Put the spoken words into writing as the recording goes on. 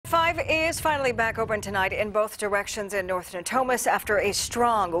I-5 is finally back open tonight in both directions in North Natomas after a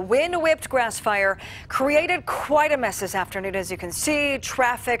strong wind-whipped grass fire created quite a mess this afternoon. As you can see,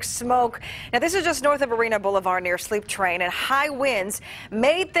 traffic, smoke. Now, this is just north of Arena Boulevard near Sleep Train, and high winds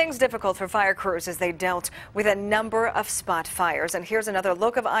made things difficult for fire crews as they dealt with a number of spot fires. And here's another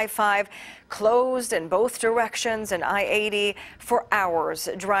look of I-5 closed in both directions, and I-80 for hours.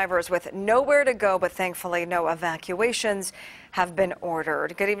 Drivers with nowhere to go, but thankfully no evacuations have been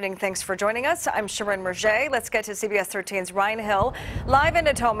ordered. Good evening. Thanks for joining us. I'm Sharon Merget. Let's get to CBS 13's Ryan Hill live in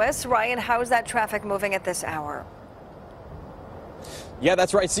Natomas. Ryan, how's that traffic moving at this hour? Yeah,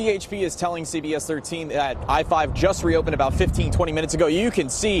 that's right. CHP is telling CBS 13 that I-5 just reopened about 15-20 minutes ago. You can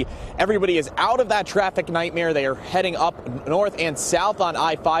see everybody is out of that traffic nightmare. They are heading up north and south on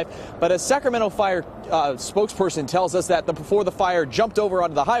I-5. But a Sacramento fire spokesperson tells us that before the fire jumped over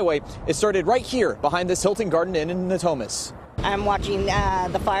onto the highway, it started right here behind this Hilton Garden Inn in Natomas. I'm watching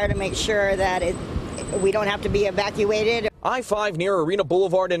the fire to make sure that we don't have to be evacuated. I-5 near Arena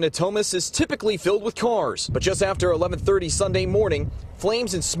Boulevard in Natomas is typically filled with cars, but just after 11:30 Sunday morning,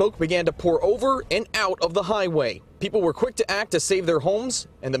 flames and smoke began to pour over and out of the highway. People were quick to act to save their homes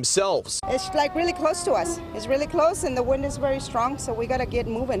and themselves. It's like really close to us. It's really close, and the wind is very strong, so we got to get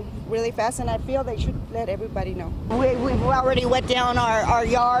moving really fast, and I feel they should let everybody know. We've already wet down our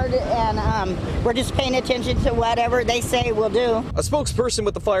yard, and we're just paying attention to whatever they say we'll do. A spokesperson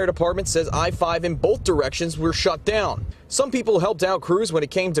with the fire department says I-5 in both directions were shut down. Some people helped out crews when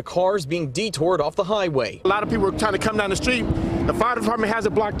it came to cars being detoured off the highway. A lot of people are trying to come down the street. The fire department has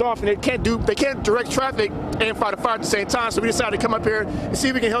it blocked off, and they can't direct traffic and fight the fire at the same time. So we decided to come up here and see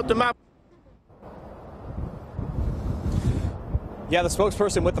if we can help them out. Yeah, the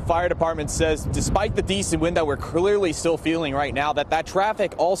spokesperson with the fire department says despite the decent wind that we're clearly still feeling right now, that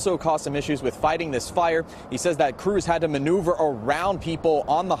traffic also caused some issues with fighting this fire. He says that crews had to maneuver around people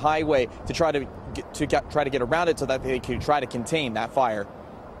on the highway to try to get around it so that they could try to contain that fire.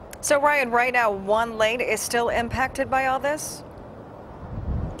 So, Ryan, right now, one lane is still impacted by all this?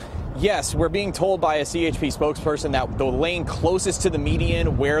 Yes, we're being told by a CHP spokesperson that the lane closest to the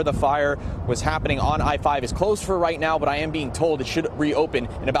median where the fire was happening on I-5 is closed for right now, but I am being told it should reopen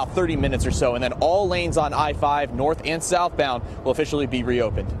in about 30 minutes or so, and then all lanes on I-5, north and southbound, will officially be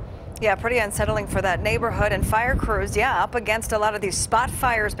reopened. Yeah, pretty unsettling for that neighborhood, and fire crews, up against a lot of these spot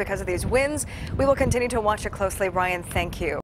fires because of these winds. We will continue to watch it closely. Ryan, thank you.